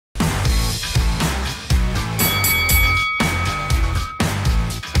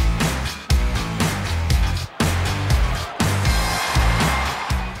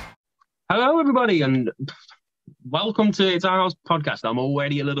everybody, and welcome to It's Our House podcast. I'm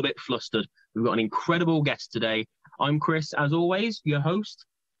already a little bit flustered. We've got an incredible guest today. I'm Chris, as always, your host.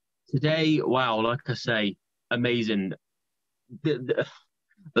 Today, wow, like I say, amazing. The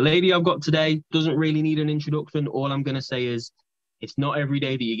lady I've got today doesn't really need an introduction. All I'm going to say is it's not every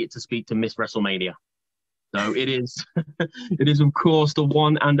day that you get to speak to Miss WrestleMania. So it is, it is, of course, the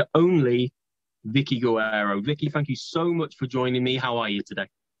one and only Vickie Guerrero. Vickie, thank you so much for joining me. How are you today?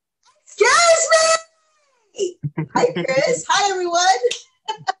 Excuse me! Hi, Chris. Hi, everyone.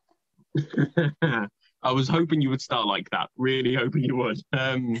 I was hoping you would start like that. Really hoping you would.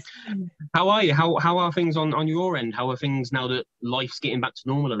 How are you? How are things on your end? How are things now that life's getting back to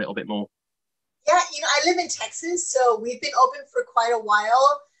normal a little bit more? Yeah, I live in Texas, so we've been open for quite a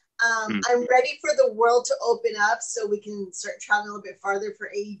while. I'm ready for the world to open up so we can start traveling a little bit farther for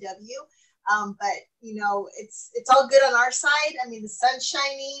AEW. But it's all good on our side. I mean, the sun's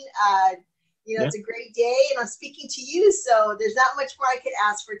shining. It's a great day, and I'm speaking to you, so there's not much more I could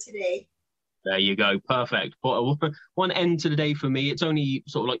ask for today. There you go, perfect. But one end to the day for me. It's only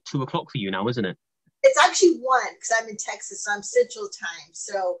sort of like 2 o'clock for you now, isn't it? It's actually 1 because I'm in Texas, so I'm Central Time.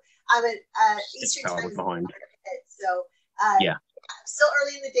 So I'm at Eastern Time. Behind. So yeah. Still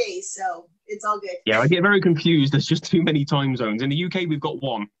early in the day, so it's all good. Yeah, I get very confused. There's just too many time zones. In the UK, we've got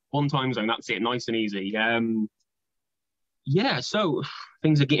one time zone. That's it, nice and easy. So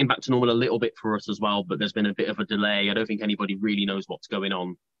things are getting back to normal a little bit for us as well, but there's been a bit of a delay. I don't think anybody really knows what's going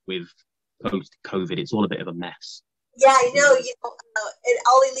on with post-COVID. It's all a bit of a mess. Yeah, I know. At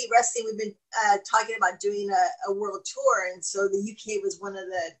All Elite Wrestling, we've been talking about doing a world tour, and so the UK was one of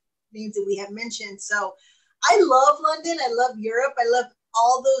the names that we have mentioned. So I love London. I love Europe. I love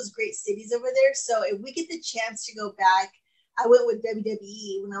all those great cities over there. So if we get the chance to go back, I went with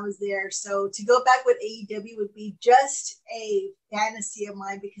WWE when I was there. So to go back with AEW would be just a fantasy of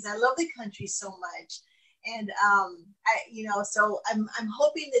mine because I love the country so much. And, so I'm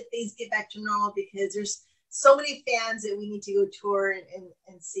hoping that things get back to normal because there's so many fans that we need to go tour and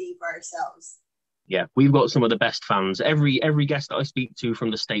see for ourselves. Yeah, we've got some of the best fans. Every guest that I speak to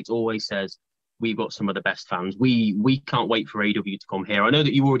from the States always says, we've got some of the best fans. We can't wait for AEW to come here. I know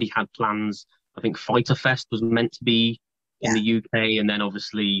that you already had plans. I think Fighter Fest was meant to be in the UK, and then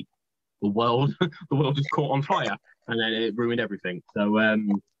obviously the world just caught on fire, and then it ruined everything. So,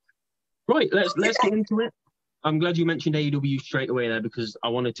 right, let's get into it. I'm glad you mentioned AEW straight away there because I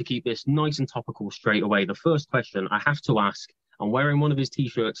wanted to keep this nice and topical straight away. The first question I have to ask, I'm wearing one of his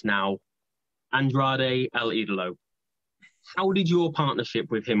T-shirts now, Andrade El Idolo. How did your partnership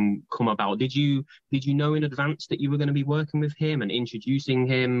with him come about? Did you know in advance that you were going to be working with him and introducing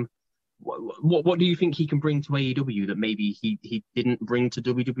him? What do you think he can bring to AEW that maybe he didn't bring to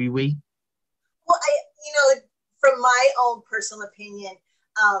WWE? Well, from my own personal opinion,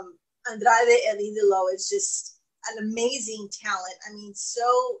 Andrade El Idolo is just an amazing talent. I mean,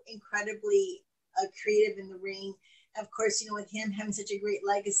 so incredibly creative in the ring. Of course, with him having such a great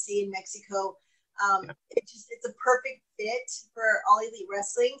legacy in Mexico, it's a perfect fit for All Elite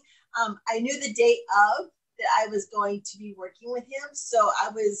Wrestling. I knew the day of that I was going to be working with him, so I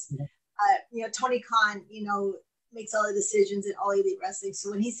was, Tony Khan, makes all the decisions at All Elite Wrestling. So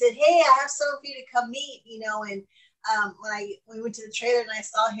when he said, "Hey, I have someone for you to come meet," and when we went to the trailer and I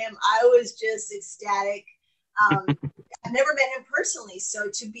saw him, I was just ecstatic. I've never met him personally, so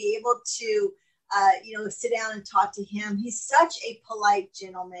to be able to, sit down and talk to him, he's such a polite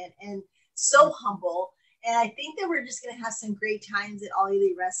gentleman and so humble. And I think that we're just going to have some great times at All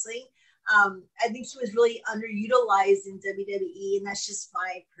Elite Wrestling. I think he was really underutilized in WWE, and that's just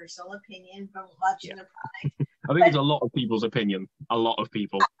my personal opinion from watching the product. I think it's a lot of people's opinion. A lot of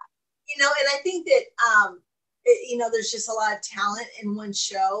people. And I think that, there's just a lot of talent in one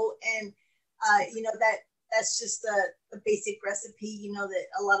show. And, that's just the basic recipe, that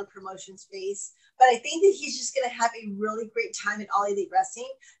a lot of promotions face. But I think that he's just going to have a really great time at All Elite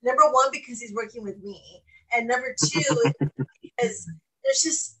Wrestling. Number 1, because he's working with me. And number 2, because there's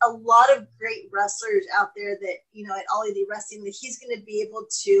just a lot of great wrestlers out there that, at All Elite Wrestling, that he's going to be able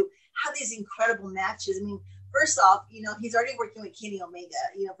to have these incredible matches. I mean, first off, he's already working with Kenny Omega,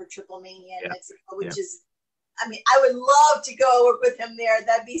 for Triple Mania in Mexico, which is, I would love to go work with him there.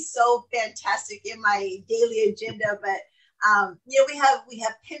 That'd be so fantastic in my daily agenda. But, we have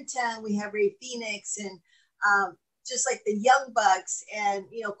Penta, and we have Ray Phoenix, and just like the Young Bucks, and,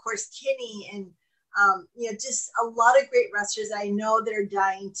 of course, Kenny, and, just a lot of great wrestlers that I know that are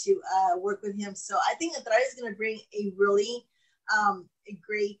dying to work with him. So I think Andrade is going to bring a really a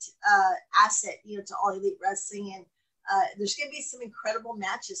great asset, to All Elite Wrestling, and there's going to be some incredible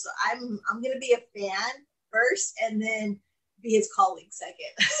matches. So I'm going to be a fan first, and then be his colleague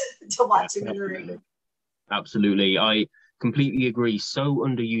second to watch him in the ring. Absolutely. I completely agree. So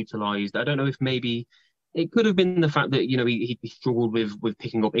underutilized. I don't know if maybe it could have been the fact that, he struggled with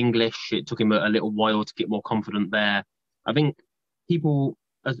picking up English. It took him a little while to get more confident there. I think people,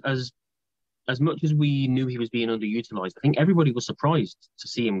 as much as we knew he was being underutilized, I think everybody was surprised to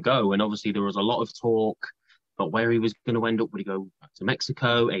see him go. And obviously there was a lot of talk about where he was going to end up. Would he go back to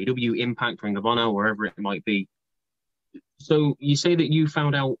Mexico, AEW, Impact, Ring of Honor, wherever it might be? So you say that you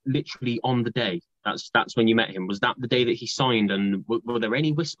found out literally on the day. That's when you met him. Was that the day that he signed? And were there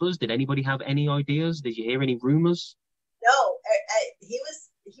any whispers? Did anybody have any ideas? Did you hear any rumors? No, he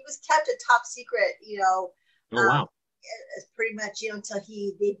was kept a top secret. Oh, wow. Pretty much, until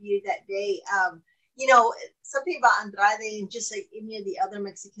he debuted that day. Something about Andrade and just like any of the other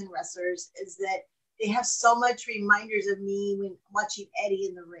Mexican wrestlers is that they have so much reminders of me when watching Eddie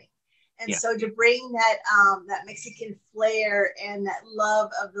in the ring. And so to bring that Mexican flair and that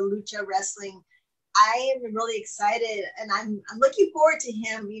love of the lucha wrestling, I am really excited, and I'm looking forward to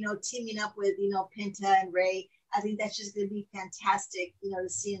him, teaming up with, Penta and Ray. I think that's just going to be fantastic, to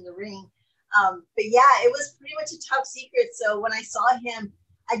see in the ring. But yeah, it was pretty much a top secret. So when I saw him,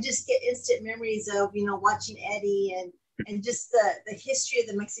 I just get instant memories of, watching Eddie and just the history of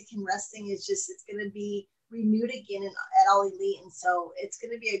the Mexican wrestling is just, it's going to be renewed again at All Elite. And so it's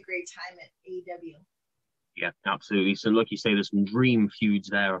going to be a great time at AEW. Yeah, absolutely. So like you say, there's some dream feuds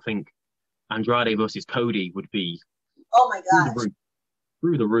there. I think Andrade versus Cody would be, oh my gosh,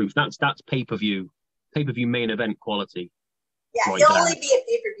 through the roof. That's pay-per-view main event quality. Yeah, he'll only be at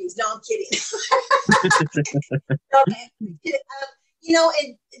pay-per-views. No, I'm kidding.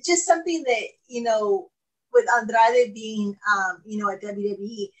 And just something that, with Andrade being, at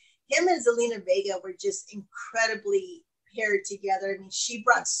WWE, him and Zelina Vega were just incredibly paired together. I mean, she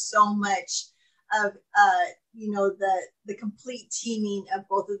brought so much of, the complete teaming of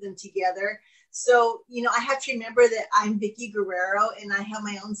both of them together. So, I have to remember that I'm Vickie Guerrero and I have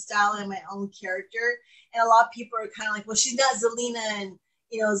my own style and my own character. And a lot of people are kind of like, well, she's not Zelina and,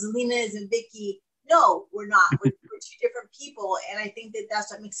 Zelina isn't Vickie. No, we're not. We're two different people. And I think that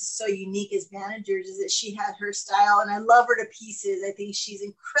that's what makes us so unique as managers is that she had her style. And I love her to pieces. I think she's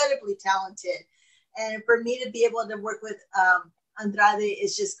incredibly talented. And for me to be able to work with Andrade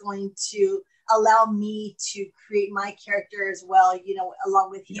is just going to allow me to create my character as well,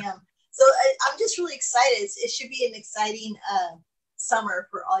 along with him. So I'm just really excited. It should be an exciting summer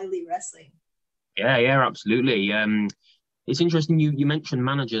for All Elite Wrestling. Yeah, absolutely. It's interesting you mentioned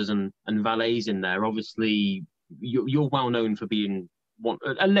managers and valets in there. Obviously, you're well known for being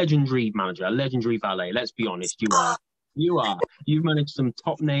a legendary manager, a legendary valet. Let's be honest, you are. You've managed some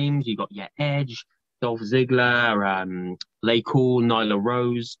top names. You got Edge, Dolph Ziggler, LayCool, Nyla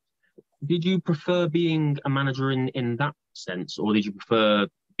Rose. Did you prefer being a manager in that sense, or did you prefer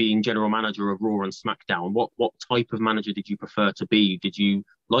being general manager of Raw and SmackDown? What type of manager did you prefer to be? Did you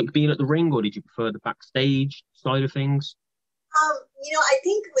like being at the ring, or did you prefer the backstage side of things? I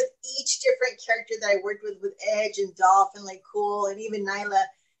think with each different character that I worked with Edge and Dolph and LayCool and even Nyla,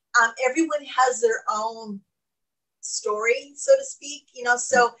 everyone has their own story, so to speak.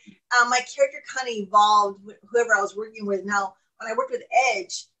 So my character kind of evolved with whoever I was working with. Now, when I worked with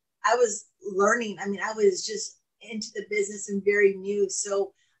Edge, I was learning. I mean, I was just into the business and very new.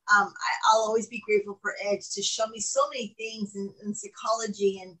 So I'll always be grateful for Edge to show me so many things in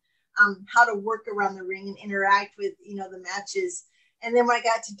psychology and how to work around the ring and interact with, the matches. And then when I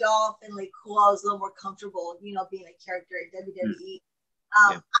got to Dolph and LayCool, I was a little more comfortable, being a character at WWE.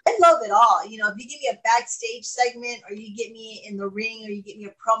 I love it all. If you give me a backstage segment or you get me in the ring or you get me a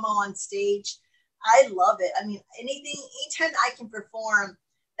promo on stage, I love it. I mean, anytime I can perform,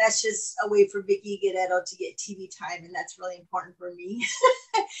 that's just a way for Vickie Guerrero to get TV time, and that's really important for me.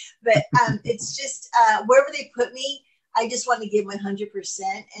 But it's just wherever they put me, I just want to give my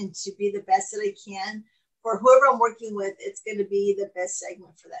 100% and to be the best that I can. For whoever I'm working with, it's going to be the best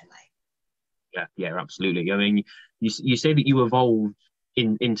segment for that night. Yeah, absolutely. I mean, you say that you evolved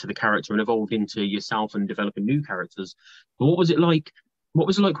into the character and evolved into yourself and developing new characters. But what was it like? What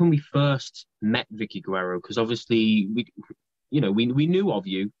was it like when we first met Vickie Guerrero? Because obviously we knew of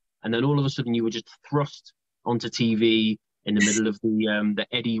you, and then all of a sudden you were just thrust onto TV in the middle of the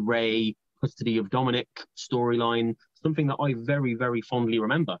Eddie Ray custody of Dominic storyline. Something that I very, very fondly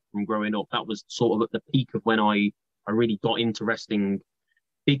remember from growing up. That was sort of at the peak of when I really got into wrestling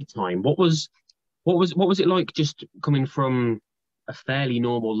big time. What was it like just coming from a fairly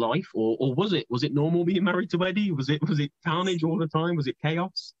normal life, or was it normal being married to Eddie? Was it carnage all the time? Was it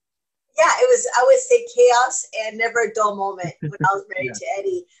chaos? Yeah, it was. I would say chaos and never a dull moment when I was married to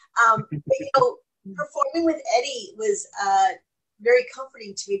Eddie. But performing with Eddie was very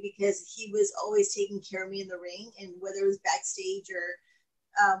comforting to me because he was always taking care of me in the ring, and whether it was backstage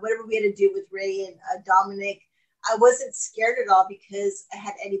or whatever we had to do with Ray and Dominic, I wasn't scared at all because I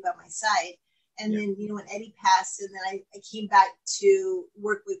had Eddie by my side. And then, when Eddie passed, and then I came back to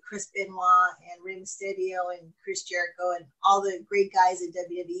work with Chris Benoit and Rey Mysterio and Chris Jericho and all the great guys at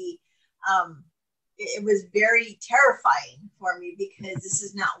WWE. It was very terrifying for me because this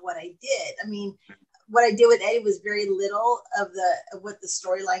is not what I did. I mean, what I did with Eddie was very little of what the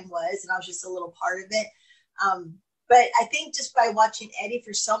storyline was, and I was just a little part of it. But I think just by watching Eddie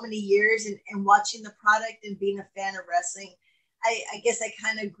for so many years and watching the product and being a fan of wrestling, I guess I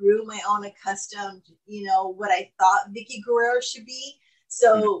kind of grew my own accustomed, what I thought Vickie Guerrero should be.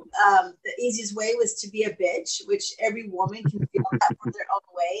 So the easiest way was to be a bitch, which every woman can feel that for their own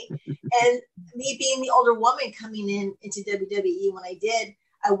way. And me being the older woman coming into WWE when I did,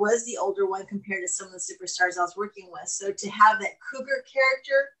 I was the older one compared to some of the superstars I was working with. So to have that cougar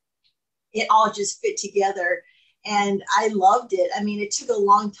character, it all just fit together. And I loved it. I mean, it took a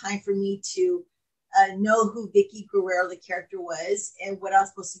long time for me to know who Vickie Guerrero, the character, was and what I was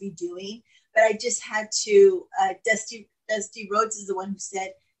supposed to be doing. But I just had to, Dusty Rhodes is the one who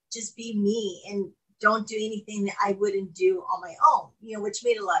said, just be me and don't do anything that I wouldn't do on my own, which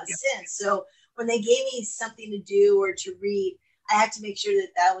made a lot of sense. So when they gave me something to do or to read, I had to make sure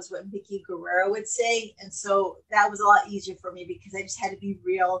that was what Vickie Guerrero would say. And so that was a lot easier for me because I just had to be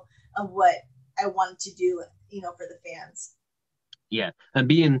real of what I wanted to do, for the fans. Yeah. And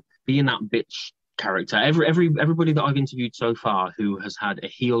being that bitch character, everybody that I've interviewed so far who has had a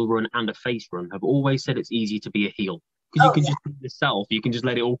heel run and a face run have always said it's easy to be a heel. Because you can just be yourself. You can just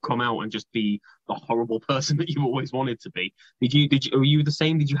let it all come out and just be the horrible person that you've always wanted to be. Were you the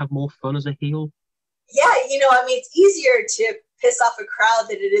same? Did you have more fun as a heel? Yeah, it's easier to piss off a crowd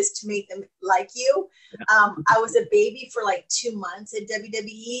than it is to make them like you. I was a baby for like 2 months at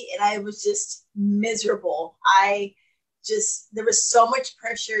WWE, and I was just miserable. There was so much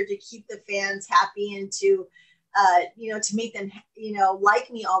pressure to keep the fans happy and to make them, like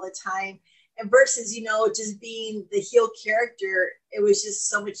me all the time. And versus, just being the heel character, it was just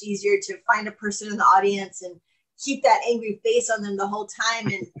so much easier to find a person in the audience and keep that angry face on them the whole time.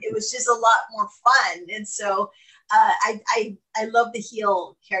 And it was just a lot more fun. And so I love the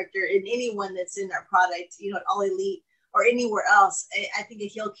heel character in anyone that's in our product, at All Elite or anywhere else. I think a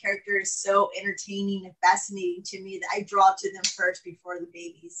heel character is so entertaining and fascinating to me that I draw to them first before the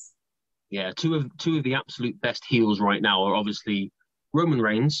babies. Yeah, two of the absolute best heels right now are obviously Roman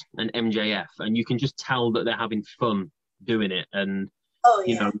Reigns and MJF, and you can just tell that they're having fun doing it. And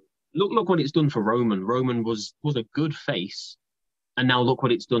look what it's done for Roman. Roman was a good face, and now look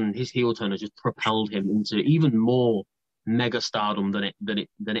what it's done. His heel turn has just propelled him into even more mega stardom than it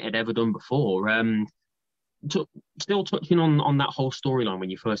had ever done before. Still touching on that whole storyline when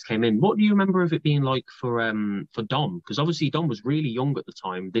you first came in, what do you remember of it being like for Dom? Because obviously Dom was really young at the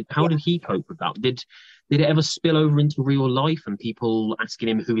time. How did he cope with that? Did it ever spill over into real life and people asking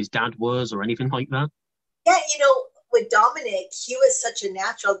him who his dad was or anything like that? Yeah, with Dominic, he was such a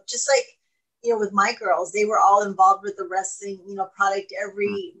natural, just like, with my girls, they were all involved with the wrestling, product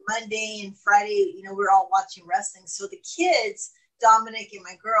every Monday and Friday, we're all watching wrestling. So the kids, Dominic and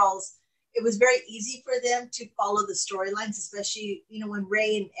my girls, it was very easy for them to follow the storylines, especially, when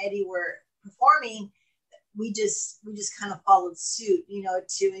Ray and Eddie were performing, we just kind of followed suit,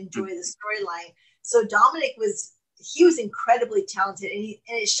 to enjoy the storyline. So Dominic was incredibly talented, and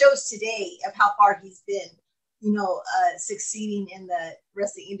it shows today of how far he's been, succeeding in the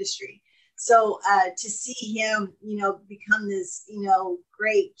wrestling industry. So to see him, become this,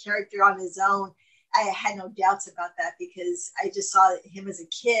 great character on his own, I had no doubts about that because I just saw him as a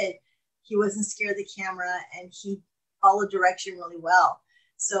kid. He wasn't scared of the camera and he followed direction really well.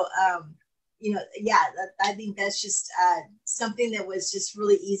 So, I think that's just something that was just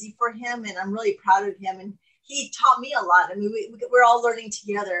really easy for him. And I'm really proud of him. And he taught me a lot. I mean, we're all learning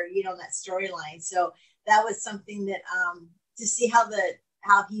together, in that storyline. So that was something that to see how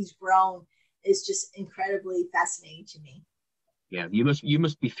he's grown is just incredibly fascinating to me. Yeah, you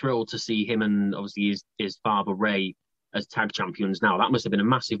must be thrilled to see him and obviously his father Ray as tag champions now. That must have been a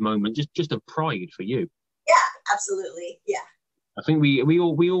massive moment, just of pride for you. Yeah, absolutely. Yeah. I think we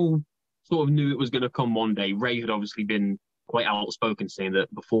all sort of knew it was going to come one day. Ray had obviously been quite outspoken, saying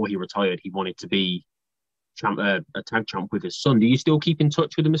that before he retired, he wanted to be a tag champ with his son. Do you still keep in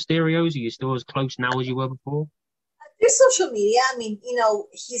touch with the Mysterios? Are you still as close now as you were before? There's social media. I mean,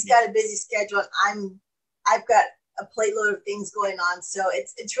 he's got a busy schedule. I've got a plate load of things going on, so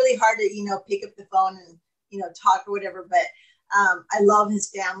it's really hard to pick up the phone and talk or whatever. But I love his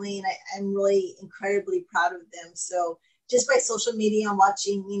family, and I'm really incredibly proud of them. So just by social media and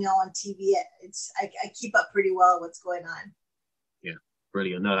watching, on TV, I keep up pretty well what's going on. Yeah,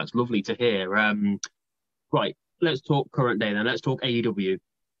 brilliant. No, that's lovely to hear. Right, let's talk current day then. Let's talk AEW.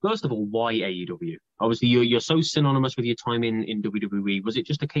 First of all, why AEW? Obviously, you're so synonymous with your time in WWE. Was it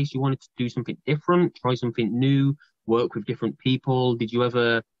just a case you wanted to do something different, try something new, work with different people? Did you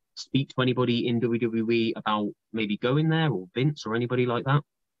ever speak to anybody in WWE about maybe going there, or Vince or anybody like that?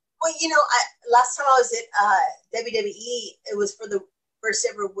 Well, last time I was at WWE, it was for the first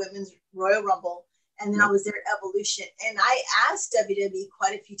ever Women's Royal Rumble. And then I was there at Evolution. And I asked WWE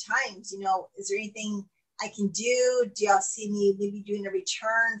quite a few times, is there anything I can do? Do y'all see me maybe doing a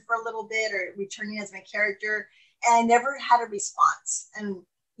return for a little bit, or returning as my character? And I never had a response. And,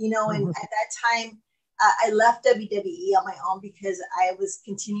 and at that time, I left WWE on my own because I was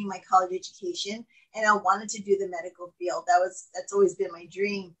continuing my college education and I wanted to do the medical field. That's always been my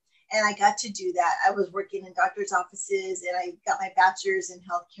dream. And I got to do that. I was working in doctor's offices and I got my bachelor's in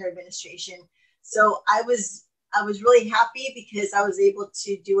healthcare administration. So I was really happy because I was able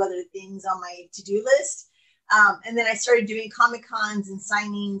to do other things on my to-do list. And then I started doing Comic Cons and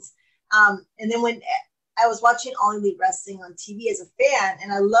signings. And then when I was watching All Elite Wrestling on TV as a fan,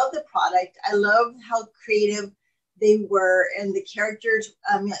 and I love the product. I love how creative they were, and the characters.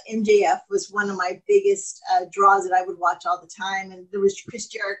 MJF was one of my biggest draws that I would watch all the time. And there was Chris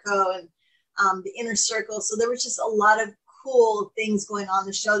Jericho and the Inner Circle. So there was just a lot of cool things going on in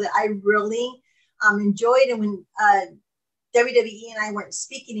the show that I really enjoyed. And when WWE and I weren't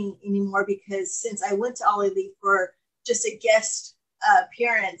speaking anymore, because since I went to All Elite for just a guest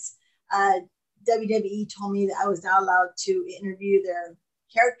appearance, WWE told me that I was not allowed to interview their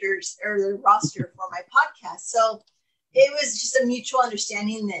characters or their roster for my podcast. So it was just a mutual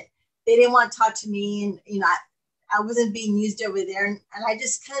understanding that they didn't want to talk to me, and I wasn't being used over there, and I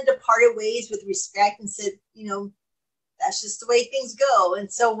just kind of departed ways with respect and said, that's just the way things go.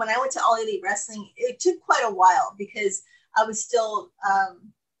 And so when I went to All Elite Wrestling, it took quite a while because I was still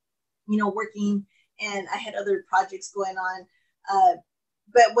working, and I had other projects going on.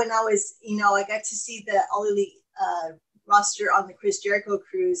 But when I was, I got to see the All Elite roster on the Chris Jericho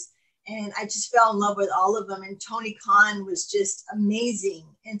cruise, and I just fell in love with all of them. And Tony Khan was just amazing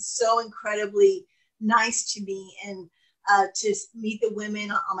and so incredibly nice to me. And to meet the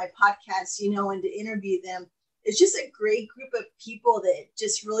women on my podcast, and to interview them, it's just a great group of people that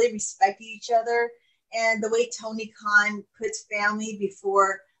just really respect each other. And the way Tony Khan puts family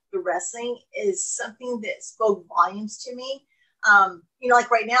before the wrestling is something that spoke volumes to me. Like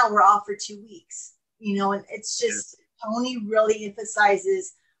right now we're off for 2 weeks, and it's just, Tony really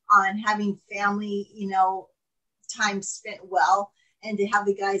emphasizes on having family, time spent well, and to have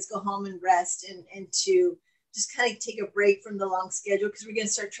the guys go home and rest, and to just kind of take a break from the long schedule, because we're going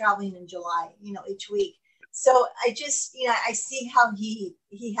to start traveling in July, each week. So I just, I see how he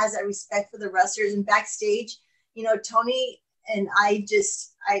has that respect for the wrestlers, and backstage, Tony and I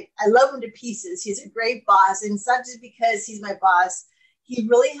love him to pieces. He's a great boss, and it's not just because he's my boss. He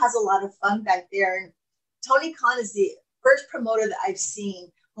really has a lot of fun back there. And Tony Khan is the first promoter that I've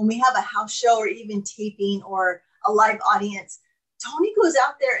seen when we have a house show or even taping or a live audience. Tony goes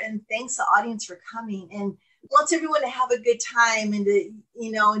out there and thanks the audience for coming and wants everyone to have a good time and to,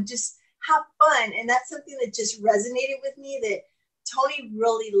 and just have fun. And that's something that just resonated with me, that Tony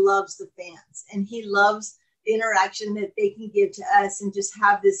really loves the fans, and he loves the interaction that they can give to us, and just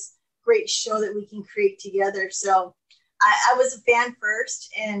have this great show that we can create together. So I was a fan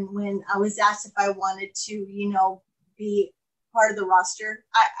first. And when I was asked if I wanted to, be part of the roster,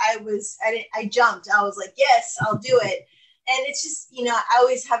 I jumped. I was like, yes, I'll do it. And it's just, I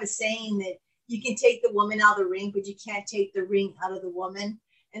always have a saying that you can take the woman out of the ring, but you can't take the ring out of the woman.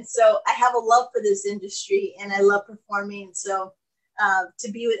 And so I have a love for this industry, and I love performing. So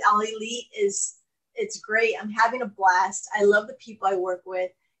to be with All Elite it's great. I'm having a blast. I love the people I work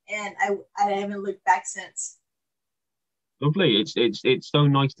with, and I haven't looked back since. Lovely. It's so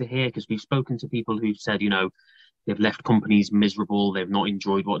nice to hear, because we've spoken to people who've said, they've left companies miserable. They've not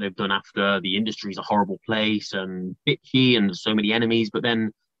enjoyed what they've done after. The industry's a horrible place and bitchy, and there's so many enemies. But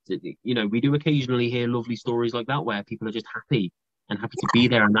then, we do occasionally hear lovely stories like that where people are just happy to be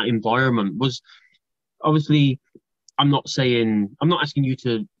there. And that environment was obviously, I'm not asking you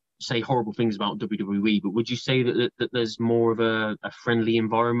to say horrible things about WWE, but would you say that there's more of a friendly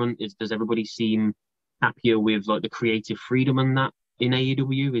environment? Does everybody seem happier with like the creative freedom and that in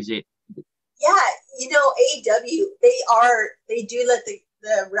AEW? Is it? Yeah, AEW, they do let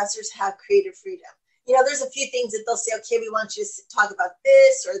the wrestlers have creative freedom. There's a few things that they'll say, okay, we want you to talk about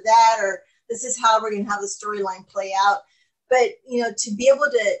this or that, or this is how we're going to have the storyline play out. But, to be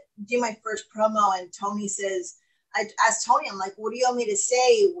able to do my first promo, and Tony says, I asked Tony, I'm like, what do you want me to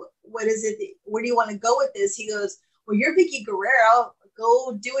say? What is it? Where do you want to go with this? He goes, well, you're Vickie Guerrero.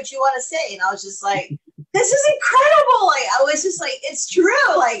 Go do what you want to say. And I was just like, this is incredible. Like, I was just like, it's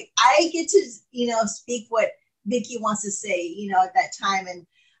true. Like, I get to, speak what Vickie wants to say, at that time. And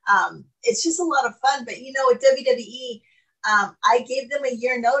it's just a lot of fun. But, at WWE, I gave them a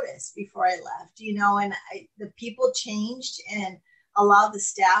year notice before I left, and the people changed, and a lot of the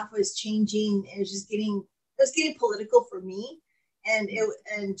staff was changing. It was getting political for me, and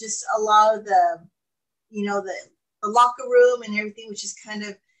just a lot of the, the locker room and everything was just kind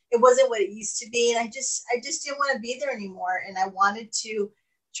of, it wasn't what it used to be. And I just didn't want to be there anymore. And I wanted to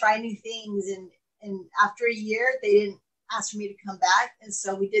try new things. And after a year, they didn't ask for me to come back. And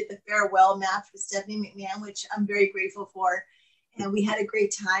so we did the farewell match with Stephanie McMahon, which I'm very grateful for. And we had a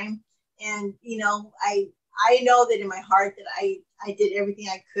great time. And, I know that in my heart that I did everything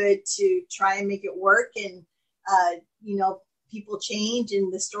I could to try and make it work. And, people change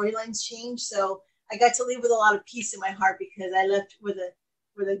and the storylines change. So I got to leave with a lot of peace in my heart, because I left with a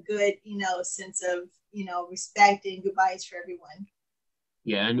good, sense of, respect and goodbyes for everyone.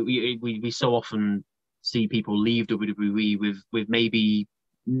 Yeah, and we so often see people leave WWE with maybe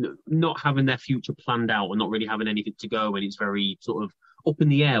not having their future planned out, or not really having anything to go, and it's very sort of up in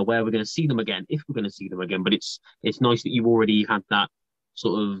the air where we're going to see them again, if we're going to see them again. But it's nice that you've already had that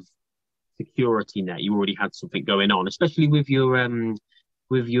sort of security net. You already had something going on, especially with your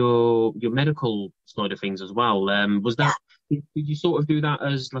medical side of things as well. Was that, did you sort of do that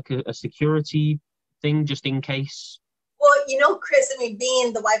as like a security thing, just in case? Well, Chris, I mean,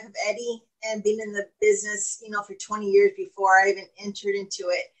 being the wife of Eddie and being in the business, for 20 years before I even entered into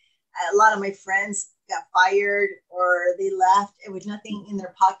it, a lot of my friends got fired or they left and with nothing in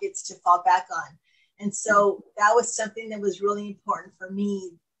their pockets to fall back on. And so that was something that was really important for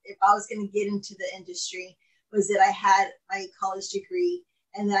me. If I was going to get into the industry, was that I had my college degree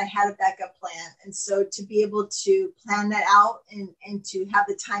and that I had a backup plan. And so to be able to plan that out and to have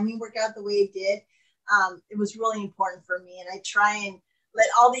the timing work out the way it did, it was really important for me. And I try and let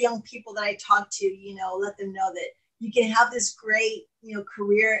all the young people that I talk to, let them know that you can have this great,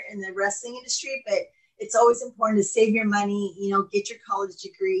 career in the wrestling industry, but it's always important to save your money, get your college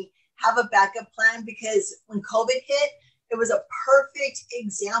degree, have a backup plan, because when COVID hit, it was a perfect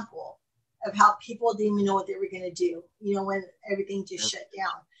example of how people didn't even know what they were going to do, when everything just shut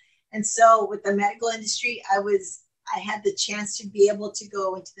down. And so with the medical industry, I had the chance to be able to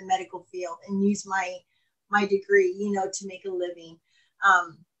go into the medical field and use my degree, to make a living.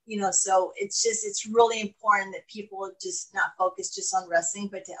 So it's really important that people just not focus just on wrestling,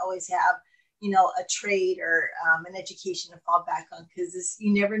 but to always have, a trade or an education to fall back on, because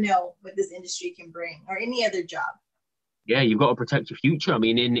you never know what this industry can bring, or any other job. Yeah, you've got to protect your future. I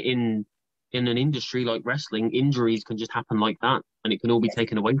mean, in an industry like wrestling, injuries can just happen like that, and it can all be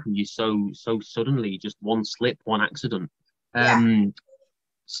taken away from you so suddenly, just one slip, one accident.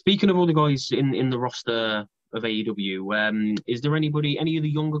 Speaking of all the guys in the roster of AEW, is there any of the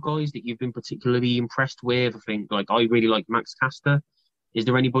younger guys that you've been particularly impressed with? I think, like, I really like Max Caster. Is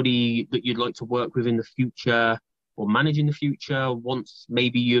there anybody that you'd like to work with in the future or manage in the future once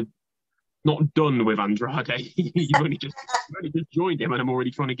maybe you're not done with Andrade? You've only just joined him, and I'm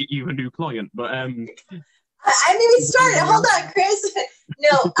already trying to get you a new client. But I haven't even started. Hold on, Chris.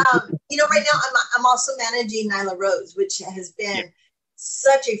 No, right now I'm also managing Nyla Rose, which has been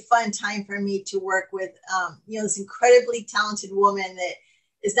such a fun time for me to work with. This incredibly talented woman that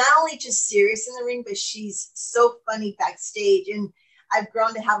is not only just serious in the ring, but she's so funny backstage, and I've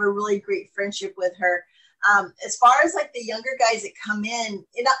grown to have a really great friendship with her. As far as like the younger guys that come in,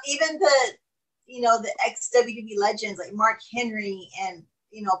 even the ex-WWE legends like Mark Henry and,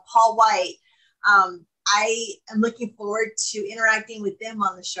 Paul White, I am looking forward to interacting with them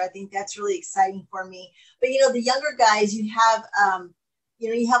on the show. I think that's really exciting for me. But, the younger guys, you have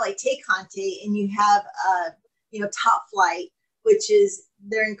like Tay Conte, and you have, Top Flight, which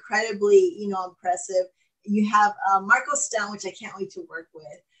they're incredibly, impressive. You have Marco Stunt, which I can't wait to work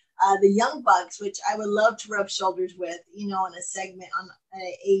with. The Young Bucks, which I would love to rub shoulders with, in a segment on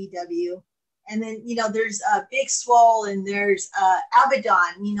AEW. And then, there's Big Swole, and there's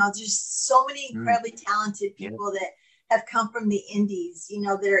Abaddon. There's so many incredibly talented people that have come from the indies,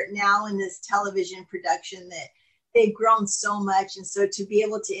 they're now in this television production that they've grown so much. And so to be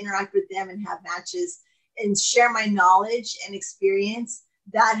able to interact with them and have matches and share my knowledge and experience,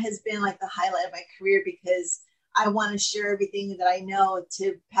 that has been like the highlight of my career, because I want to share everything that I know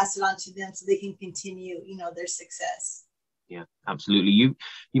to pass it on to them so they can continue, their success. Yeah, absolutely. You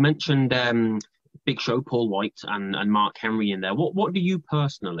mentioned Big Show, Paul White, and Mark Henry in there. What do you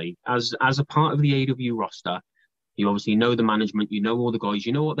personally, as a part of the AEW roster, you obviously know the management, you know all the guys,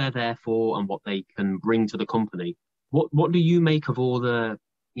 you know what they're there for and what they can bring to the company. What do you make of all the,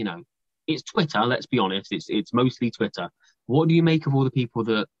 you know, it's Twitter, let's be honest, it's mostly Twitter. What do you make of all the people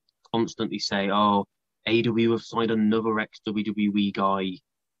that constantly say, oh, AEW have signed another ex-WWE guy?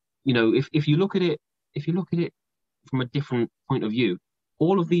 You know, if you look at it, if you look at it from a different point of view,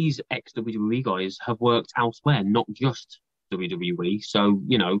 all of these ex-WWE guys have worked elsewhere, not just WWE. So,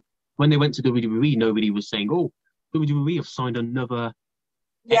 you know, when they went to WWE, nobody was saying, oh, WWE have signed another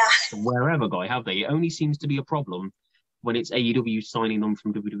Yeah. ex wherever guy, have they? It only seems to be a problem when it's AEW signing them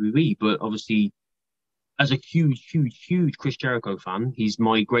from WWE. But obviously, as a huge Chris Jericho fan, he's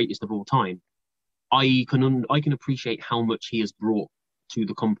my greatest of all time. I can appreciate how much he has brought to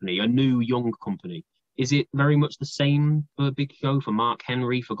the company, a new young company. Is it very much the same for Big Show, for Mark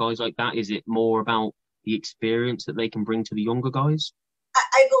Henry, for guys like that? Is it more about the experience that they can bring to the younger guys?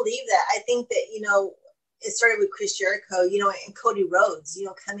 I believe that. I think that, you know, it started with Chris Jericho, you know, and Cody Rhodes, you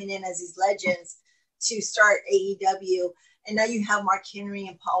know, coming in as these legends to start AEW. And now you have Mark Henry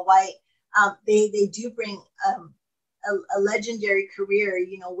and Paul White. They do bring a legendary career,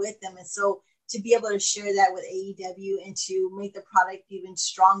 you know, with them. And so to be able to share that with AEW and to make the product even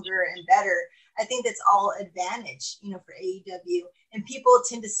stronger and better, I think that's all advantage, you know, for AEW. And people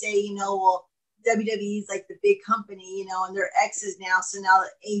tend to say, you know, well, WWE is like the big company, you know, and they're exes now. So now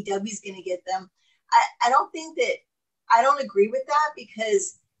AEW is going to get them. I don't think that, I don't agree with that,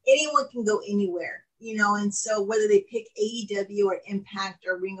 because anyone can go anywhere, you know, and so whether they pick AEW or Impact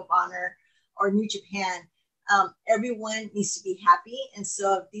or Ring of Honor or New Japan, everyone needs to be happy. And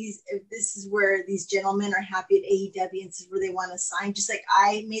so if this is where these gentlemen are happy at AEW and this is where they want to sign, just like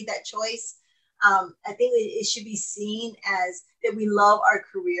I made that choice, I think it should be seen as that we love our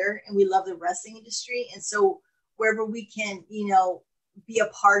career and we love the wrestling industry. And so wherever we can, you know, be a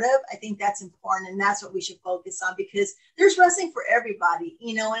part of, I think that's important. And that's what we should focus on, because there's wrestling for everybody,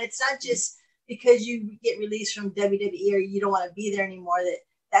 you know, and it's not just because you get released from WWE or you don't want to be there anymore,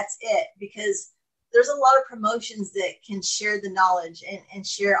 that's it. Because there's a lot of promotions that can share the knowledge and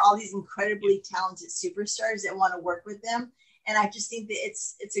share all these incredibly talented superstars that want to work with them. And I just think that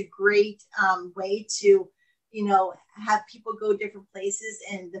it's a great way to, you know, have people go different places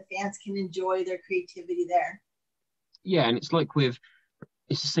and the fans can enjoy their creativity there. Yeah, and it's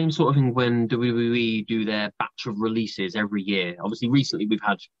the same sort of thing when WWE do their batch of releases every year. Obviously, recently we've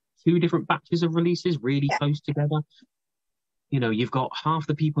had 2 different batches of releases really close together. You know, you've got half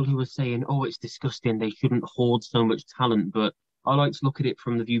the people who are saying, oh, it's disgusting, they shouldn't hoard so much talent. But I like to look at it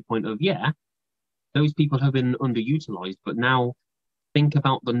from the viewpoint of, yeah, those people have been underutilized, but now think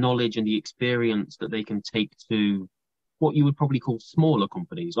about the knowledge and the experience that they can take to what you would probably call smaller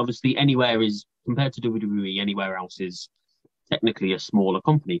companies. Obviously, anywhere is, compared to WWE, anywhere else is technically a smaller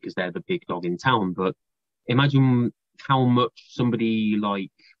company because they're the big dog in town. But imagine how much somebody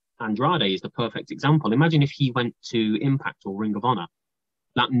like Andrade is the perfect example. Imagine if he went to Impact or Ring of Honor,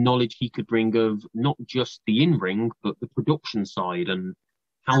 that knowledge he could bring of not just the in-ring, but the production side and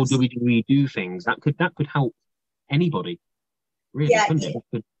how WWE do things. That could help anybody, really, couldn't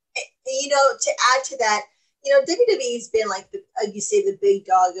it? You know, to add to that, you know, WWE's been like you say, the big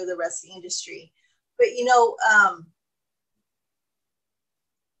dog of the wrestling industry. But you know,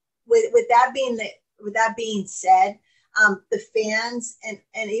 with that being said, the fans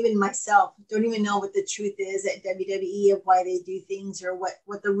and even myself don't even know what the truth is at WWE of why they do things or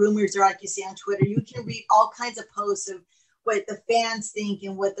what the rumors are. Like you see on Twitter, you can read all kinds of posts of what the fans think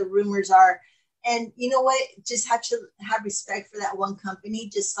and what the rumors are. And you know what? Just have to have respect for that one company,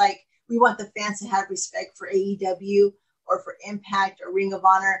 just like we want the fans to have respect for AEW or for Impact or Ring of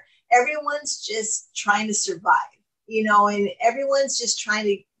Honor. Everyone's just trying to survive, you know, and everyone's just trying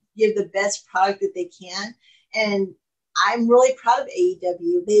to give the best product that they can. And I'm really proud of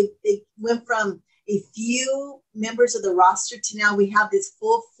AEW. They went from a few members of the roster to now we have this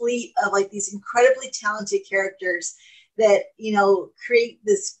full fleet of like these incredibly talented characters that, you know, create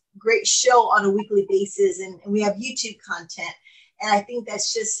this great show on a weekly basis. And we have YouTube content. And I think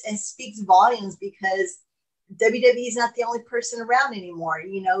that's just, it speaks volumes because WWE is not the only person around anymore.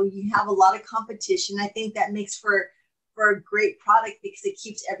 You know, you have a lot of competition. I think that makes for a great product because it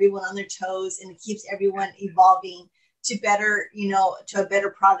keeps everyone on their toes and it keeps everyone evolving to better, you know, to a better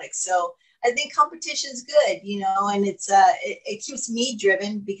product. So I think competition's good, you know, and it keeps me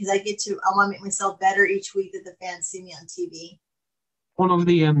driven because I want to make myself better each week that the fans see me on TV. One of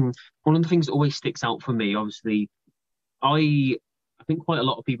the things that always sticks out for me, obviously, I think quite a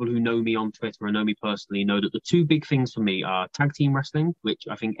lot of people who know me on Twitter and know me personally know that the 2 big things for me are tag team wrestling, which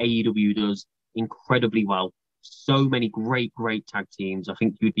I think AEW does incredibly well. So many great tag teams. I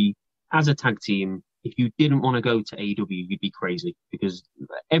think you'd be, as a tag team, if you didn't want to go to AEW, you'd be crazy, because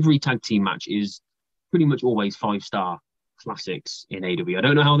every tag team match is pretty much always 5-star classics in AEW. I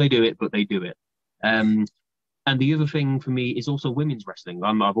don't know how they do it, but they do it. Um, and the other thing for me is also women's wrestling.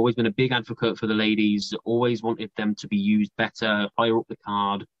 I've always been a big advocate for the ladies, always wanted them to be used better, higher up the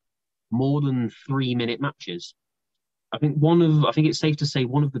card, more than 3-minute matches. I think it's safe to say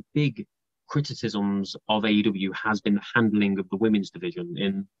one of the big criticisms of AEW has been the handling of the women's division.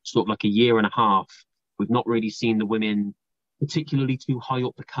 In sort of like a year and a half, we've not really seen the women particularly too high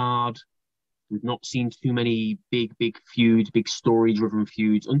up the card. We've not seen too many big feuds, big story-driven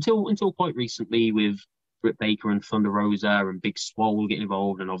feuds until quite recently, with Britt Baker and Thunder Rosa and Big Swole getting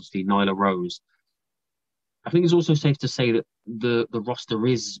involved, and obviously Nyla Rose. I think it's also safe to say that the roster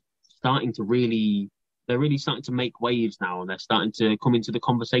is starting to they're really starting to make waves now, and they're starting to come into the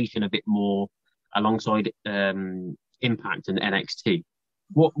conversation a bit more alongside Impact and NXT.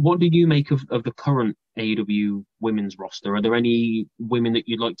 What do you make of the current AEW women's roster? Are there any women that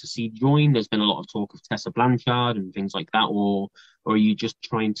you'd like to see join? There's been a lot of talk of Tessa Blanchard and things like that, or are you just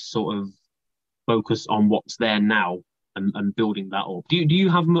trying to sort of focus on what's there now and building that up? Do you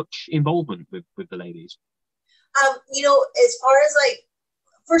have much involvement with the ladies? As far as like,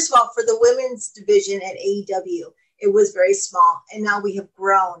 first of all, for the women's division at AEW, it was very small, and now we have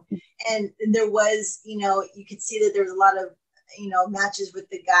grown. And there was, you could see that there was a lot of, matches with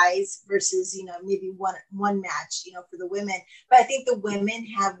the guys versus, maybe one match, for the women. But I think the women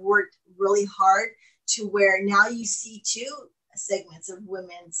have worked really hard to where now you see 2 segments of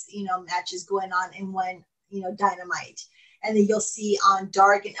women's, matches going on in one, Dynamite. And then you'll see on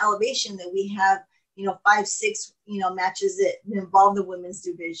Dark and Elevation that we have, 5, 6, matches that involve the women's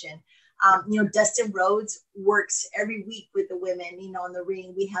division. Dustin Rhodes works every week with the women, in the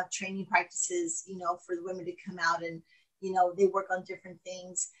ring. We have training practices, for the women to come out and, they work on different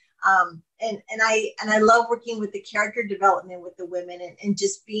things. And I love working with the character development with the women and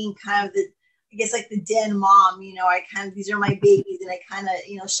just being kind of I guess like the den mom, these are my babies, and I kind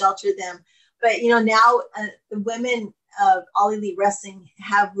of, shelter them. But, now the women of All Elite Wrestling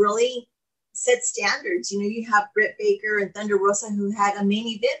have really set standards. You have Britt Baker and Thunder Rosa, who had a main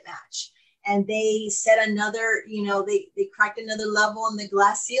event match, and they set another, they cracked another level in the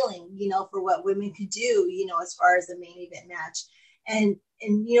glass ceiling, for what women could do, as far as the main event match. And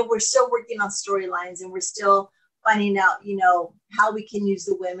we're still working on storylines, and we're still finding out, how we can use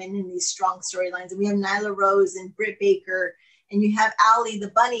the women in these strong storylines. And we have Nyla Rose and Britt Baker, and you have Allie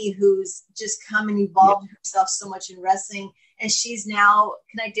the Bunny, who's just come and evolved herself so much in wrestling. And she's now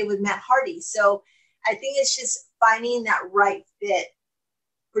connected with Matt Hardy. So I think it's just finding that right fit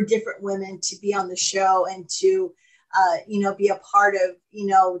for different women to be on the show and to, be a part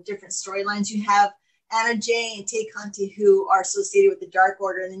of, different storylines. You have Anna Jay and Tay Conti, who are associated with the Dark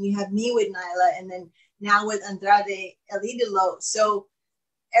Order. And then you have me with Nyla, and then now with Andrade El Idolo. So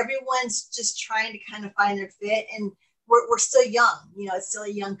everyone's just trying to kind of find their fit. And we're still young, it's still a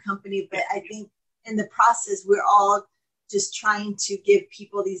young company. But I think in the process, we're all just trying to give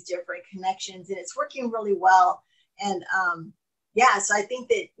people these different connections, and it's working really well. And so I think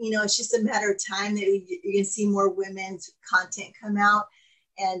that, it's just a matter of time that you're going to see more women's content come out.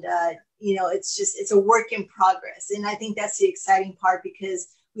 And, it's a work in progress. And I think that's the exciting part, because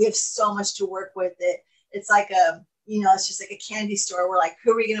we have so much to work with it. It's like it's just like a candy store. We're like,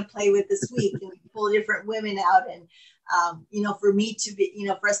 who are we going to play with this week? And we pull different women out. And, for me to be,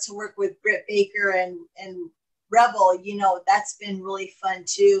 for us to work with Britt Baker and Rebel, that's been really fun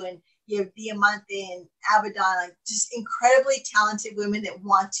too. And you have Diamante and Abaddon, like just incredibly talented women that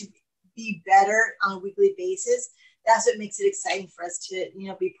want to be better on a weekly basis. That's what makes it exciting for us to,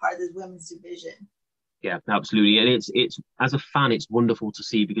 be part of this women's division. Yeah, absolutely. And it's as a fan, it's wonderful to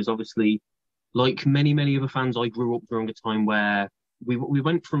see, because obviously, like many other fans, I grew up during a time where we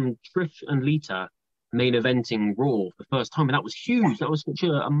went from Trish and Lita main eventing Raw the first time, and that was huge. That was such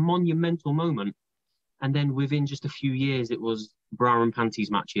a monumental moment. And then within just a few years, it was bra and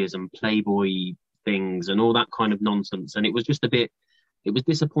panties matches and Playboy things and all that kind of nonsense. And it was just it was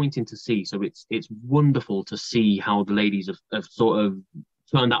disappointing to see. So it's wonderful to see how the ladies have sort of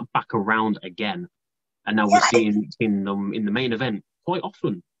turned that back around again. And now we're seeing them in the main event quite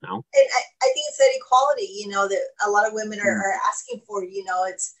often now. And I think it's that equality, that a lot of women are asking for.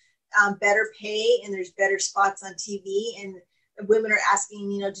 It's better pay, and there's better spots on TV, and women are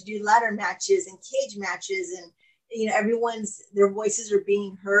asking, to do ladder matches and cage matches, and their voices are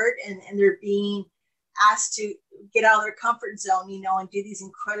being heard, and they're being asked to get out of their comfort zone, and do these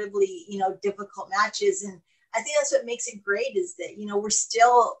incredibly, difficult matches. And I think that's what makes it great, is that, we're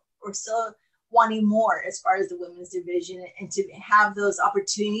still wanting more as far as the women's division, and to have those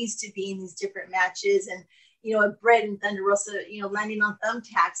opportunities to be in these different matches. And, you know, Britt and Thunder Rosa, you know, landing on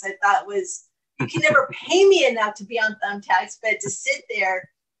thumbtacks, I thought was, you can never pay me enough to be on thumbtacks, but to sit there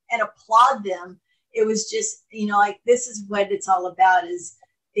and applaud them, it was just, you know, like, this is what it's all about, is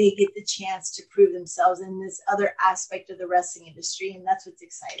they get the chance to prove themselves in this other aspect of the wrestling industry. And that's what's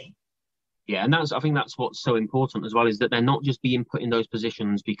exciting. Yeah, and I think that's what's so important as well, is that they're not just being put in those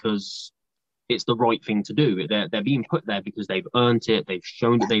positions because it's the right thing to do. They're being put there because they've earned it. They've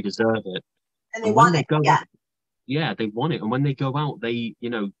shown that they deserve it. And they want it. Yeah, they want it. And when they go out, they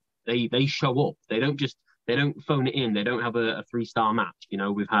show up. They don't phone it in. They don't have a 3-star match. You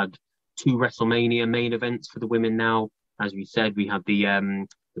know, we've had 2 WrestleMania main events for the women now. As we said, we had the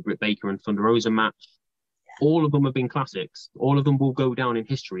Britt Baker and Thunder Rosa match. Yeah. All of them have been classics. All of them will go down in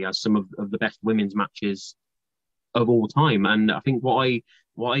history as some of the best women's matches of all time. And I think what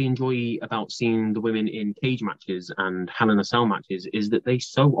I enjoy about seeing the women in cage matches and Hell in a Cell matches is that they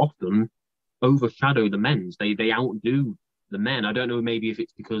so often overshadow the men's. They outdo the men. I don't know, maybe if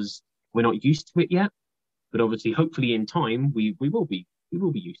it's because we're not used to it yet, but obviously, hopefully in time, we will be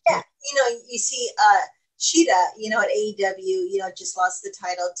used to it. You know, you see Sheeta, you know, at AEW, you know, just lost the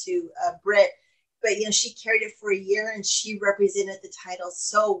title to Britt, but, you know, she carried it for a year and she represented the title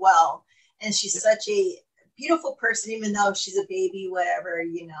so well. And she's such a beautiful person, even though she's a baby, whatever,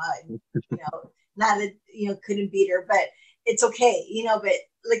 you know, not a, you know, couldn't beat her, but it's okay, you know. But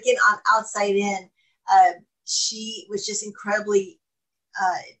looking on outside in, she was just incredibly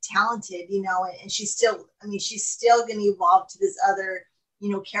talented, you know, and she's still going to evolve to this other, you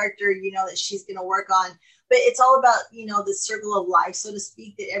know, character, you know, that she's going to work on. But it's all about, you know, the circle of life, so to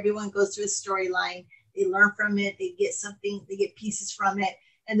speak, that everyone goes through a storyline. They learn from it. They get something, they get pieces from it.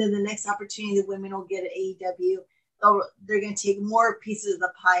 And then the next opportunity the women will get at AEW, they're going to take more pieces of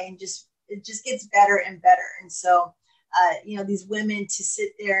the pie, and it just gets better and better. And so, you know, these women, to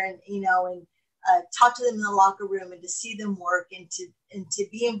sit there and, you know, and talk to them in the locker room, and to see them work, and to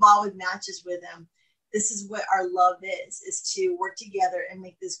be involved with matches with them. This is what our love is to work together and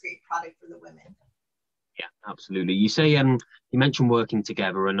make this great product for the women. Yeah, absolutely. You say, you mentioned working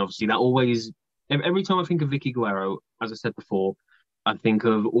together, and obviously that always, every time I think of Vickie Guerrero, as I said before, I think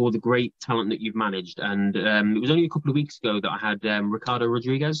of all the great talent that you've managed. And it was only a couple of weeks ago that I had Ricardo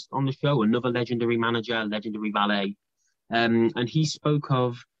Rodriguez on the show, another legendary manager, legendary valet. And he spoke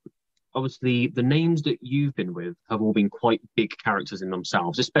of, obviously, the names that you've been with have all been quite big characters in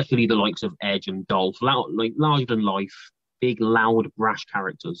themselves, especially the likes of Edge and Dolph, like larger than life, big, loud, brash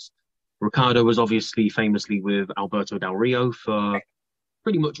characters. Ricardo was obviously famously with Alberto Del Rio for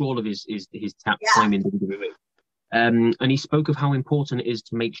pretty much all of his time in WWE. And he spoke of how important it is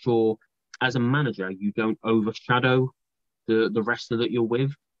to make sure, as a manager, you don't overshadow the wrestler that you're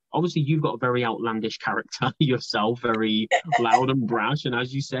with. Obviously, you've got a very outlandish character yourself, very loud and brash, and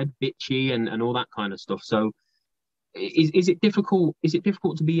as you said, bitchy and all that kind of stuff. So, is it difficult? Is it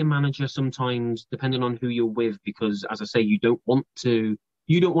difficult to be a manager sometimes, depending on who you're with? Because, as I say, you don't want to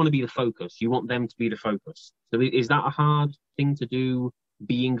be the focus. You want them to be the focus. So, is that a hard thing to do,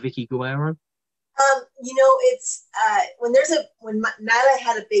 being Vickie Guerrero? You know, it's when Nyla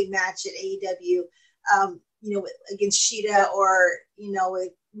had a big match at AEW, you know, against Sheeta, or, you know,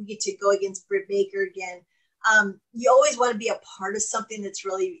 we get to go against Britt Baker again. You always want to be a part of something that's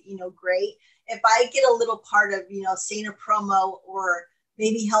really, you know, great. If I get a little part of, you know, saying a promo, or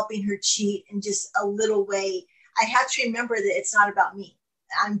maybe helping her cheat in just a little way, I have to remember that it's not about me.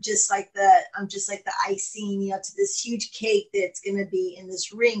 I'm just like the icing, you know, to this huge cake that's going to be in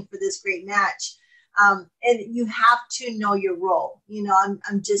this ring for this great match. And you have to know your role. You know,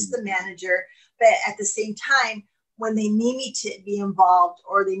 I'm just the manager, but at the same time, when they need me to be involved,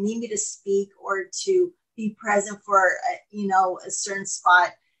 or they need me to speak, or to be present for you know, a certain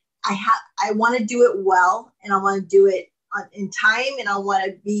spot, I want to do it well, and I want to do it in time, and I want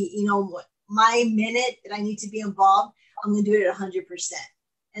to be, you know, my minute that I need to be involved, I'm going to do it at 100%.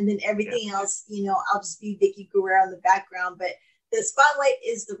 And then everything else, you know, I'll just be Vickie Guerrero in the background. But the spotlight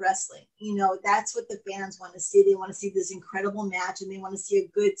is the wrestling. You know, that's what the fans want to see. They want to see this incredible match, and they want to see a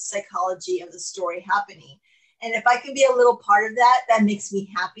good psychology of the story happening. And if I can be a little part of that, that makes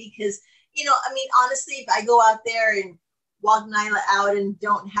me happy. Because, you know, I mean, honestly, if I go out there and walk Nyla out and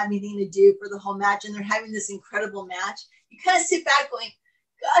don't have anything to do for the whole match, and they're having this incredible match, you kind of sit back going,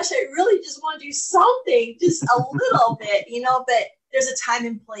 gosh, I really just want to do something, just a little bit, you know. But there's a time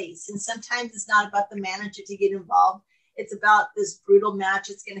and place. And sometimes it's not about the manager to get involved. It's about this brutal match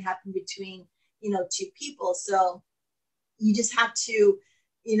that's going to happen between, you know, 2 people. So you just have to,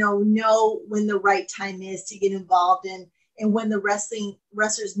 you know when the right time is to get involved. And And when the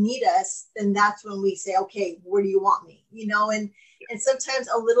wrestlers need us, then that's when we say, okay, where do you want me? And sometimes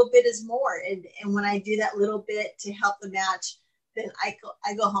a little bit is more. And when I do that little bit to help the match, then I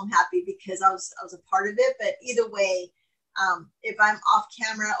go home happy because I was a part of it. But either way, if I'm off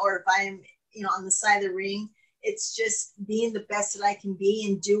camera or if I'm, on the side of the ring, it's just being the best that I can be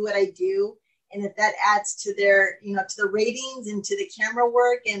and do what I do. And if that adds to their, to the ratings and to the camera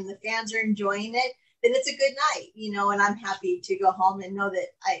work and the fans are enjoying it, then it's a good night, and I'm happy to go home and know that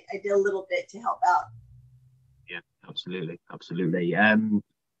I did a little bit to help out. Yeah, absolutely. Absolutely.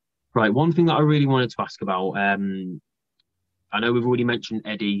 Right. One thing that I really wanted to ask about, I know we've already mentioned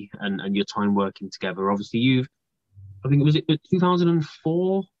Eddie and your time working together. Obviously, I think, was it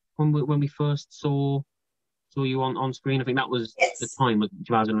 2004 when we first saw you on screen? I think that was the time, was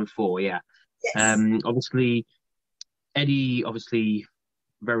 2004. Yeah. Yes. Obviously, Eddie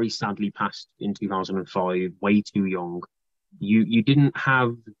very sadly passed in 2005, way too young. You didn't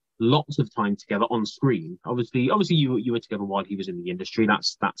have lots of time together on screen. Obviously you were together while he was in the industry.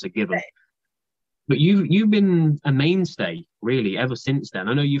 That's a given. Right. But you've been a mainstay really ever since then.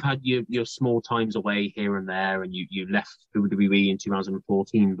 I know you've had your small times away here and there, and you left WWE in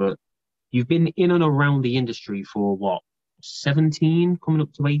 2014, but you've been in and around the industry for what, 17, coming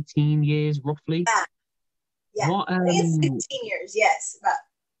up to 18 years roughly? Yeah. What, I think it's 16 years, yes. About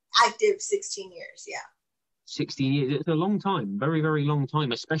active 16 years, yeah. 16 years, it's a long time, very, very long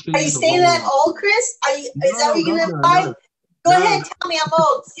time, especially. Are you saying that old, Chris? Is that what you're going to imply? Go ahead, tell me I'm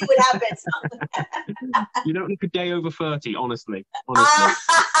old, see what happens. You don't look a day over 30, honestly.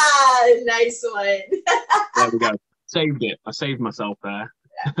 Nice one. There we go. Saved it. I saved myself there.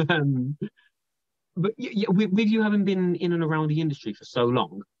 Yeah. But with you having been in and around the industry for so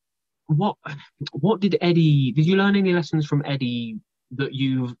long, what did you learn any lessons from Eddie that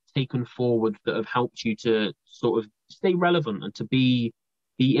you've taken forward that have helped you to sort of stay relevant and to be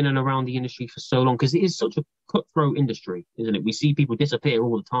in and around the industry for so long? Because it is such a cutthroat industry, isn't it? We see people disappear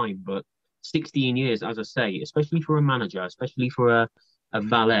all the time, but 16 years, as I say, especially for a manager, especially for a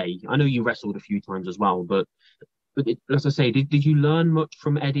valet. I know you wrestled a few times as well, but as I say, did you learn much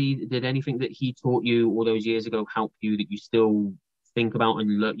from Eddie? Did anything that he taught you all those years ago help you that you still think about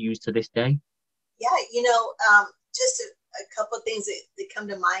and use to this day? Yeah, just a couple of things that come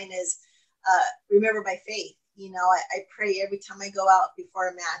to mind is remember my faith. I pray every time I go out before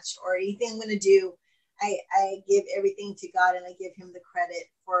a match or anything I'm going to do. I give everything to God and I give him the credit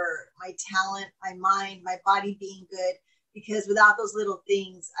for my talent, my mind, my body being good, because without those little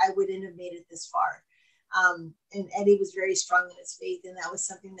things, I wouldn't have made it this far. And Eddie was very strong in his faith, and that was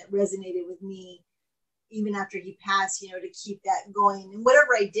something that resonated with me even after he passed, to keep that going. And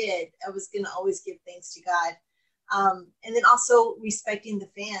whatever I did, I was going to always give thanks to God. And then also respecting the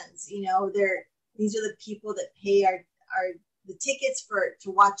fans. These are the people that pay the tickets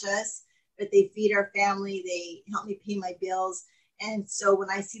to watch us, but they feed our family. They help me pay my bills. And so when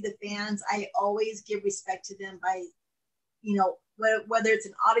I see the fans, I always give respect to them by, whether it's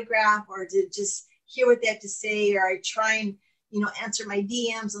an autograph or to just hear what they have to say, or I try and, answer my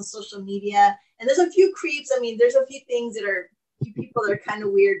DMs on social media. And there's a few creeps. I mean, there's a few people that are kind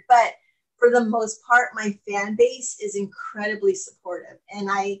of weird, but for the most part, my fan base is incredibly supportive, and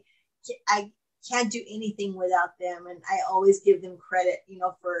I can't do anything without them. And I always give them credit,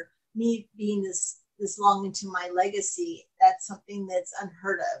 for me being this long into my legacy. That's something that's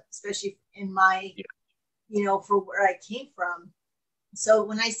unheard of, especially in my, for where I came from. So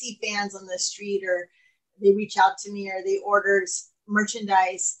when I see fans on the street, or they reach out to me, or they order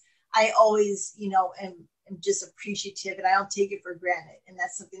merchandise, I always, am just appreciative, and I don't take it for granted. And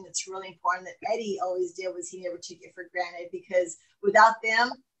that's something that's really important that Eddie always did, was he never took it for granted, because without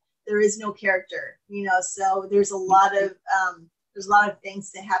them, there is no character, so there's a lot of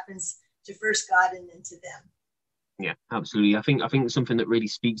things that happens to first God and then to them. Yeah, absolutely. I think something that really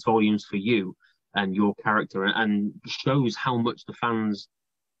speaks volumes for you and your character, and shows how much the fans,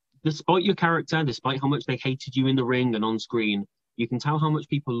 despite your character, despite how much they hated you in the ring and on screen, you can tell how much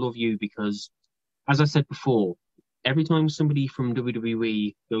people love you, because, as I said before, every time somebody from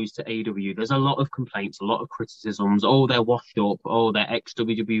WWE goes to AEW, there's a lot of complaints, a lot of criticisms. Oh, they're washed up. Oh, they're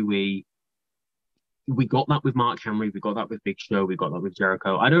ex-WWE. We got that with Mark Henry. We got that with Big Show. We got that with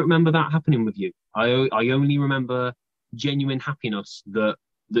Jericho. I don't remember that happening with you. I only remember genuine happiness that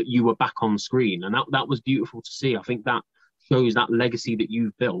you were back on screen. And that was beautiful to see. I think that shows that legacy that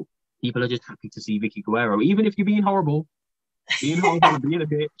you've built. People are just happy to see Vickie Guerrero, even if you're being horrible, being a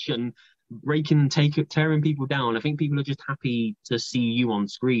bitch and tearing people down. I think people are just happy to see you on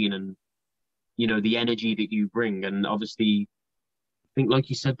screen and, the energy that you bring. And obviously, I think, like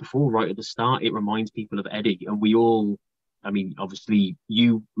you said before, right at the start, it reminds people of Eddie, and we all I mean, obviously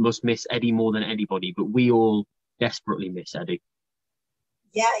you must miss Eddie more than anybody, but we all desperately miss Eddie.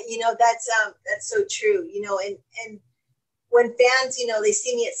 Yeah, that's so true. And when fans, they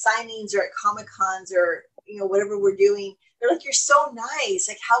see me at signings or at Comic Cons or whatever we're doing, they're like, "You're so nice.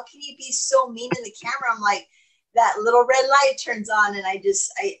 Like, how can you be so mean in the camera?" I'm like, that little red light turns on, and I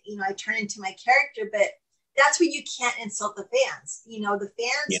turn into my character. But that's where you can't insult the fans. The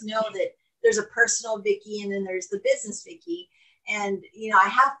fans know that there's a personal Vickie, and then there's the business Vickie. And, I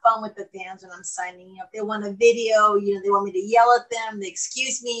have fun with the fans when I'm signing. If they want a video, they want me to yell at them, they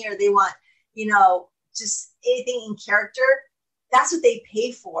excuse me, or they want, just anything in character, that's what they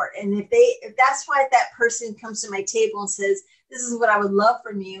pay for. And if that's why that person comes to my table and says, "This is what I would love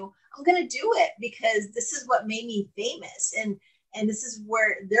from you," I'm going to do it, because this is what made me famous. And this is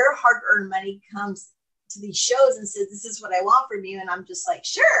where their hard-earned money comes to these shows and says, "This is what I want from you." And I'm just like,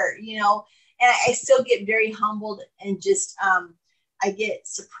 sure, and I still get very humbled and just, I get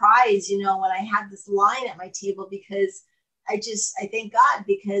surprised, when I have this line at my table, because I thank God,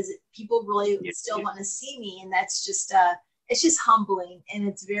 because people really still want to see me. And that's just, it's just humbling. And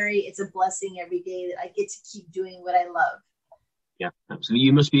it's a blessing every day that I get to keep doing what I love. Yeah, absolutely.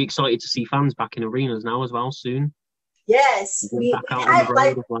 You must be excited to see fans back in arenas now as well soon. Yes. We've had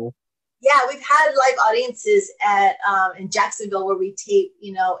live audiences at in Jacksonville, where we tape,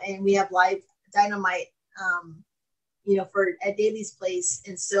 and we have live Dynamite, at Daly's place.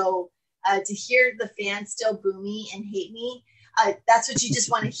 And so to hear the fans still boo me and hate me, that's what you just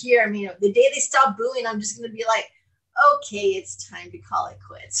want to hear. I mean, the day they stop booing, I'm just going to be like, okay, it's time to call it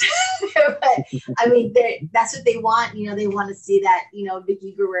quits. But I mean, that's what they want. They want to see that,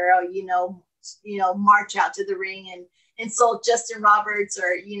 Vickie Guerrero, march out to the ring and insult Justin Roberts,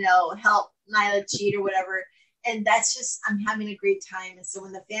 or, help Nyla cheat or whatever. And that's just, I'm having a great time. And so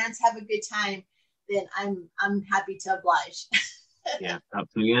when the fans have a good time, then I'm happy to oblige. Yeah,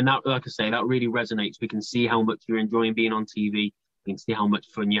 absolutely. And that, like I say, that really resonates. We can see how much you're enjoying being on TV. We can see how much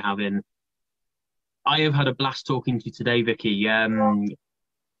fun you're having. I have had a blast talking to you today, Vickie.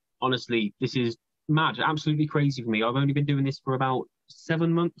 Honestly, this is mad, absolutely crazy for me. I've only been doing this for about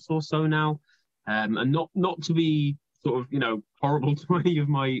 7 months or so now. And not to be sort of, horrible to any of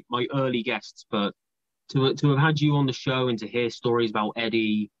my early guests, but to have had you on the show and to hear stories about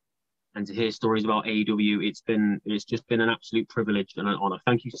Eddie and to hear stories about AEW, it's just been an absolute privilege and an honor.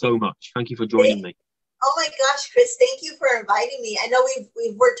 Thank you so much. Thank you for joining me. Oh my gosh, Chris, thank you for inviting me. I know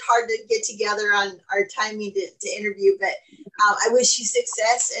we've worked hard to get together on our timing to interview, but I wish you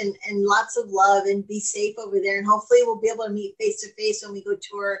success and lots of love, and be safe over there. And hopefully we'll be able to meet face to face when we go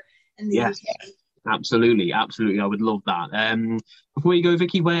tour in the UK. Absolutely. I would love that. Before you go,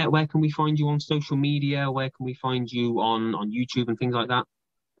 Vickie, where can we find you on social media? Where can we find you on YouTube and things like that?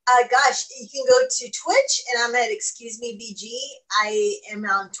 Gosh, you can go to Twitch, and I'm at Excuse Me VG. I am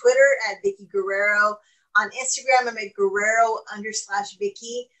on Twitter at Vickie Guerrero. On Instagram, I'm at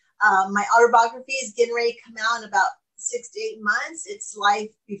Guerrero_Vickie. My autobiography is getting ready to come out in about 6 to 8 months. It's life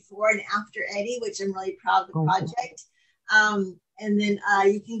before and after Eddie, which I'm really proud of the project. And then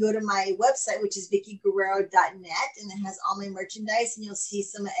you can go to my website, which is VickieGuerrero.net, and it has all my merchandise, and you'll see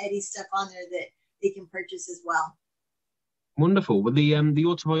some of Eddie's stuff on there that they can purchase as well. Wonderful. Will the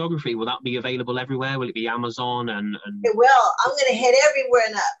autobiography, will that be available everywhere? Will it be Amazon and It will. I'm going to head everywhere,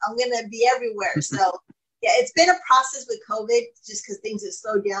 and I'm going to be everywhere. So yeah, it's been a process with COVID, just because things have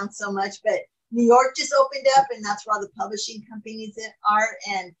slowed down so much. But New York just opened up, and that's where all the publishing companies are,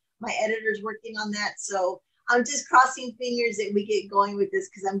 and my editor's working on that. So I'm just crossing fingers that we get going with this,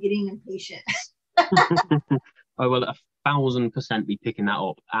 because I'm getting impatient. I will 1,000% be picking that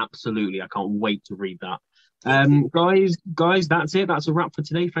up. Absolutely. I can't wait to read that. Guys, that's it. That's a wrap for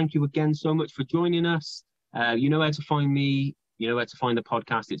today. Thank you again so much for joining us. You know where to find me. You know where to find the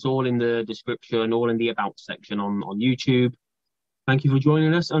podcast. It's all in the description, all in the about section on YouTube. Thank you for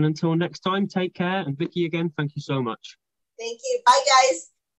joining us. And until next time, take care. And Vickie, again, thank you so much. Thank you. Bye, guys.